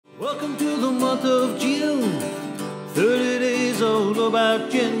Welcome to the month of June, 30 days all about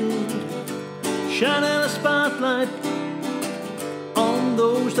gin. Shining a spotlight on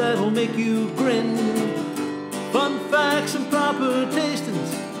those that'll make you grin. Fun facts and proper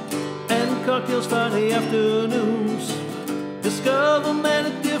tastings and cocktails Friday afternoons. Discover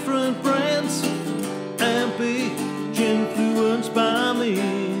many different brands and be influenced by me.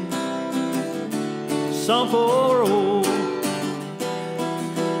 Some for all.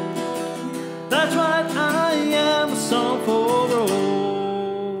 That's right, I am a song for all.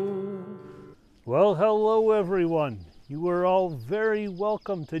 Well, hello everyone. You are all very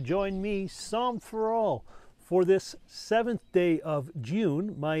welcome to join me, Psalm for All, for this 7th day of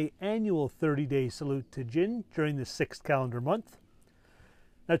June, my annual 30-day salute to gin during the 6th calendar month.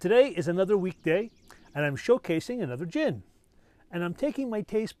 Now today is another weekday, and I'm showcasing another gin. And I'm taking my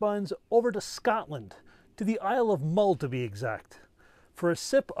taste buds over to Scotland, to the Isle of Mull to be exact, for a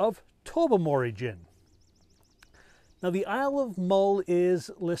sip of Tobermory Gin. Now the Isle of Mull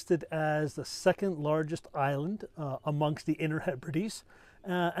is listed as the second largest island amongst the Inner Hebrides,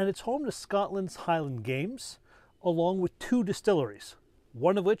 and it's home to Scotland's Highland Games, along with 2 distilleries,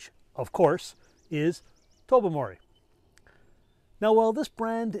 one of which, of course, is Tobermory. Now while this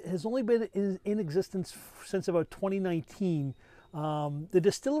brand has only been in existence since about 2019, the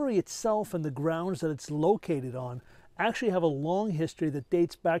distillery itself and the grounds that it's located on actually have a long history that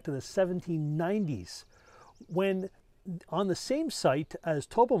dates back to the 1790s, when on the same site as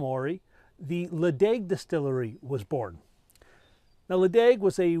Tobermory, the Lydeg distillery was born. Now Lydeg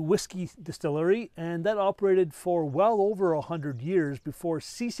was a whiskey distillery, and that operated for well over 100 years before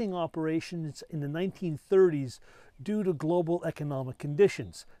ceasing operations in the 1930s due to global economic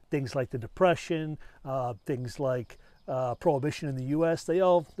conditions. Things like the Depression, things like Prohibition in the U.S. They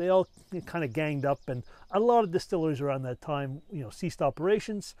all kind of ganged up, and a lot of distilleries around that time, ceased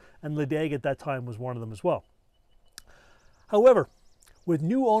operations, and Lydeg at that time was one of them as well. However, with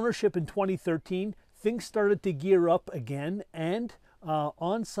new ownership in 2013, things started to gear up again, and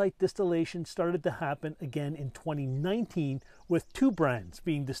on-site distillation started to happen again in 2019 with 2 brands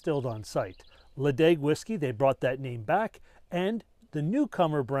being distilled on site. Lydeg whiskey, they brought that name back, and the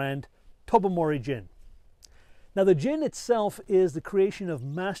newcomer brand Tobermory Gin. Now the gin itself is the creation of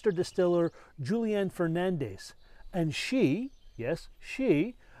Master Distiller Gi-Une Fernandez, and she, yes,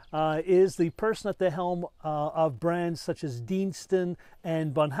 she, is the person at the helm of brands such as Diensten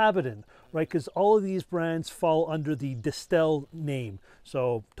and Bunhabiten, right? Because all of these brands fall under the Distell name.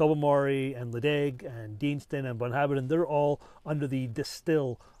 So Tobermory and Lydeg and Diensten and Bunhabiten, they're all under the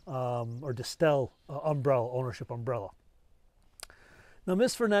Distill or Distell ownership umbrella. Now,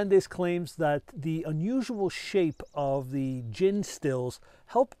 Ms. Fernandez claims that the unusual shape of the gin stills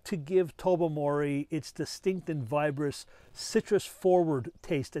helped to give Tobermory its distinct and vibrant citrus-forward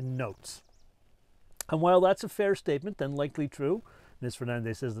taste and notes. And while that's a fair statement and likely true, Ms.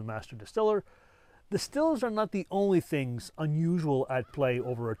 Fernandez is the master distiller, the stills are not the only things unusual at play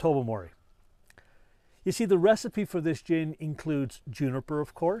over a Tobermory. You see, the recipe for this gin includes juniper,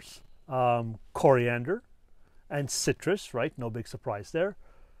 of course, coriander, and citrus, right? No big surprise there.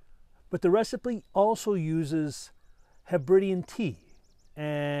 But the recipe also uses Hebridean tea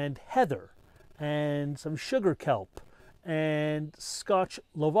and heather and some sugar kelp and Scotch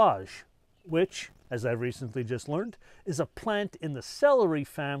lovage, which, as I've recently just learned, is a plant in the celery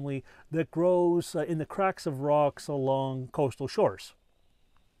family that grows in the cracks of rocks along coastal shores.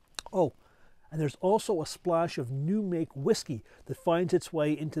 Oh, and there's also a splash of new make whiskey that finds its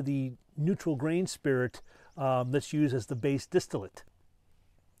way into the neutral grain spirit that's used as the base distillate.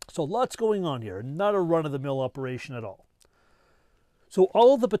 So lots going on here, not a run-of-the-mill operation at all. So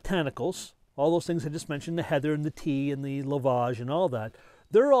all of the botanicals, all those things I just mentioned, the heather and the tea and the lovage and all that,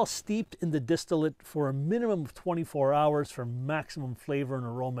 they're all steeped in the distillate for a minimum of 24 hours for maximum flavor and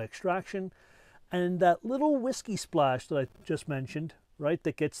aroma extraction. And that little whiskey splash that I just mentioned, right,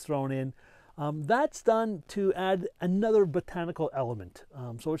 that gets thrown in, that's done to add another botanical element.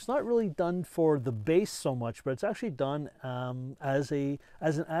 So it's not really done for the base so much, but it's actually done as an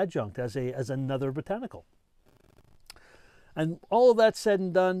adjunct, as another botanical. And all of that said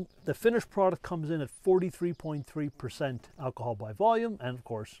and done, the finished product comes in at 43.3% alcohol by volume, and of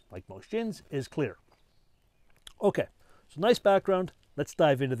course, like most gins, is clear. Okay, so nice background. Let's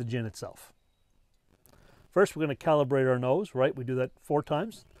dive into the gin itself. First, we're going to calibrate our nose, right? We do that 4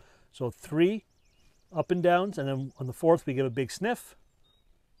 times. So 3 up and downs, and then on the 4th we give a big sniff.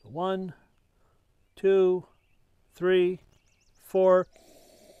 1, 2, 3, 4.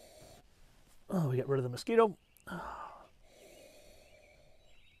 Oh, we get rid of the mosquito.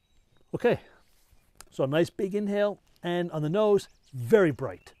 Okay, so a nice big inhale, and on the nose, very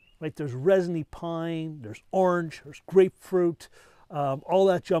bright. right? There's resiny pine, there's orange, there's grapefruit, all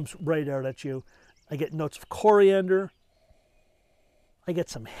that jumps right out at you. I get notes of coriander. I get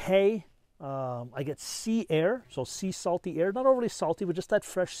some hay. I get sea air, so sea salty air. Not overly salty, but just that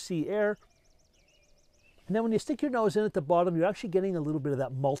fresh sea air. And then when you stick your nose in at the bottom, you're actually getting a little bit of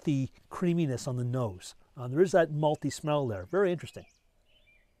that malty creaminess on the nose. There is that malty smell there. Very interesting.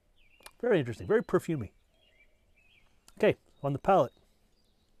 Very interesting. Very perfumey. Okay, on the palate.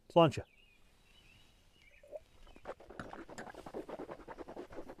 Plancha.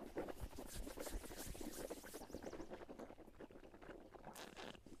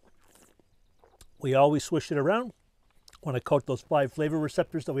 We always swish it around when I coat those 5 flavor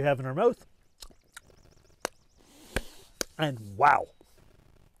receptors that we have in our mouth. And wow,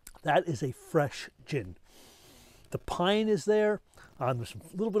 that is a fresh gin. The pine is there. There's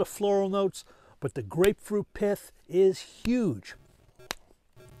a little bit of floral notes, but the grapefruit pith is huge.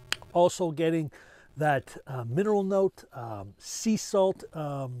 Also getting that mineral note, sea salt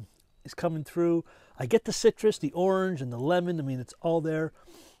is coming through. I get the citrus, the orange, and the lemon. I mean, it's all there.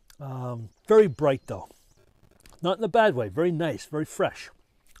 Very bright though. Not in a bad way. Very nice, very fresh.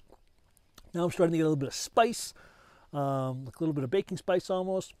 Now I'm starting to get a little bit of spice, like a little bit of baking spice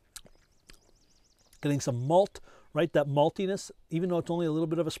almost. Getting some malt, right? That maltiness, even though it's only a little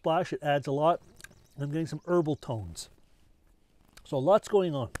bit of a splash, it adds a lot. And I'm getting some herbal tones. So lots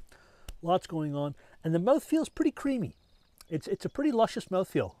going on. Lots going on. And the mouth feels pretty creamy. It's a pretty luscious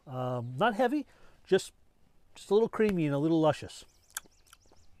mouthfeel. Not heavy, just a little creamy and a little luscious.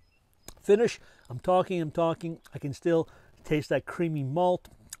 Finish, I'm talking. I can still taste that creamy malt,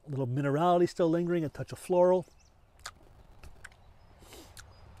 a little minerality still lingering, a touch of floral.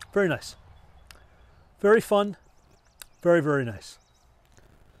 Very nice. Very fun. Very, very nice.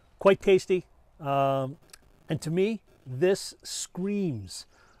 Quite tasty. And to me, this screams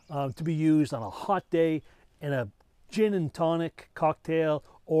to be used on a hot day in a gin and tonic cocktail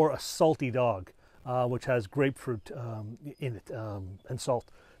or a salty dog, which has grapefruit in it and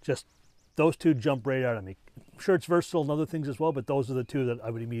salt. Just those two jump right out at me. I'm sure it's versatile in other things as well, but those are the two that I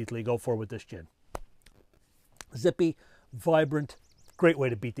would immediately go for with this gin. Zippy, vibrant, great way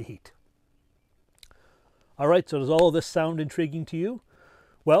to beat the heat. All right, so does all of this sound intriguing to you?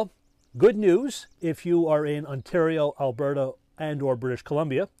 Well, good news if you are in Ontario, Alberta, and or British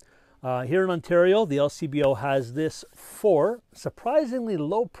Columbia. Here in Ontario, the LCBO has this for surprisingly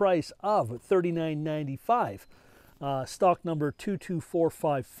low price of $39.95. Stock number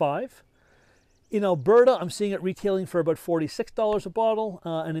 22455. In Alberta, I'm seeing it retailing for about $46 a bottle,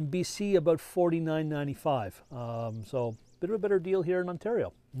 and in BC about $49.95. So a bit of a better deal here in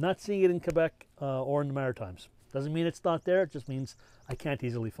Ontario. Not seeing it in Quebec or in the Maritimes. Doesn't mean it's not there, it just means I can't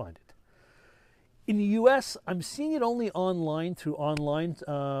easily find it. In the US, I'm seeing it only online through online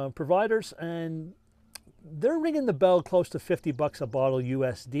providers, and they're ringing the bell close to $50 a bottle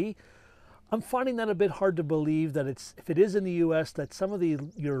USD. I'm finding that a bit hard to believe that if it is in the US, that some of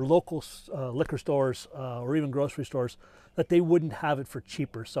your local liquor stores or even grocery stores, that they wouldn't have it for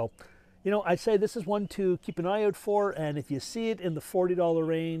cheaper. So, you know, I'd say this is one to keep an eye out for, and if you see it in the $40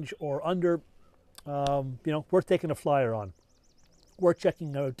 range or under, you know, worth taking a flyer on. Worth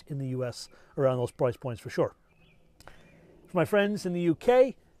checking out in the US around those price points for sure. For my friends in the UK,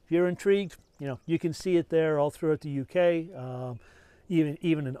 if you're intrigued, you know, you can see it there all throughout the UK.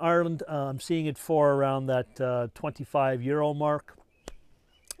 Even in Ireland, I'm seeing it for around that €25 mark.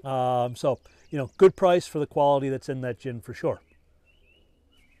 So, you know, good price for the quality that's in that gin for sure.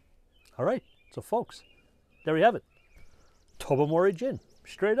 All right, so folks, there we have it. Tobermory Gin,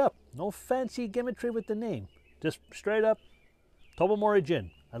 straight up. No fancy gimmickry with the name. Just straight up, Tobermory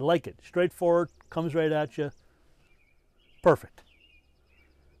Gin. I like it. Straightforward, comes right at you. Perfect.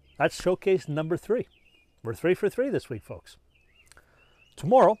 That's showcase number 3. We're 3 for 3 this week, folks.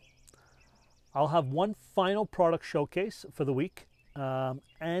 Tomorrow, I'll have one final product showcase for the week.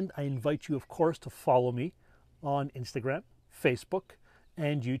 And I invite you, of course, to follow me on Instagram, Facebook,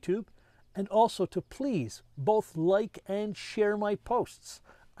 and YouTube. And also to please both like and share my posts.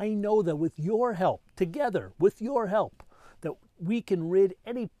 I know that with your help, together with your help, that we can rid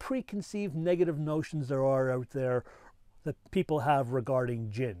any preconceived negative notions there are out there that people have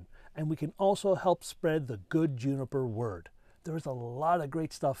regarding gin. And we can also help spread the good juniper word. There's a lot of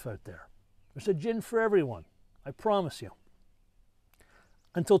great stuff out there. There's a gin for everyone, I promise you.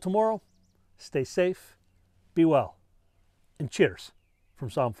 Until tomorrow, stay safe, be well, and cheers from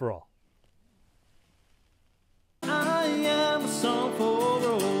Som for All.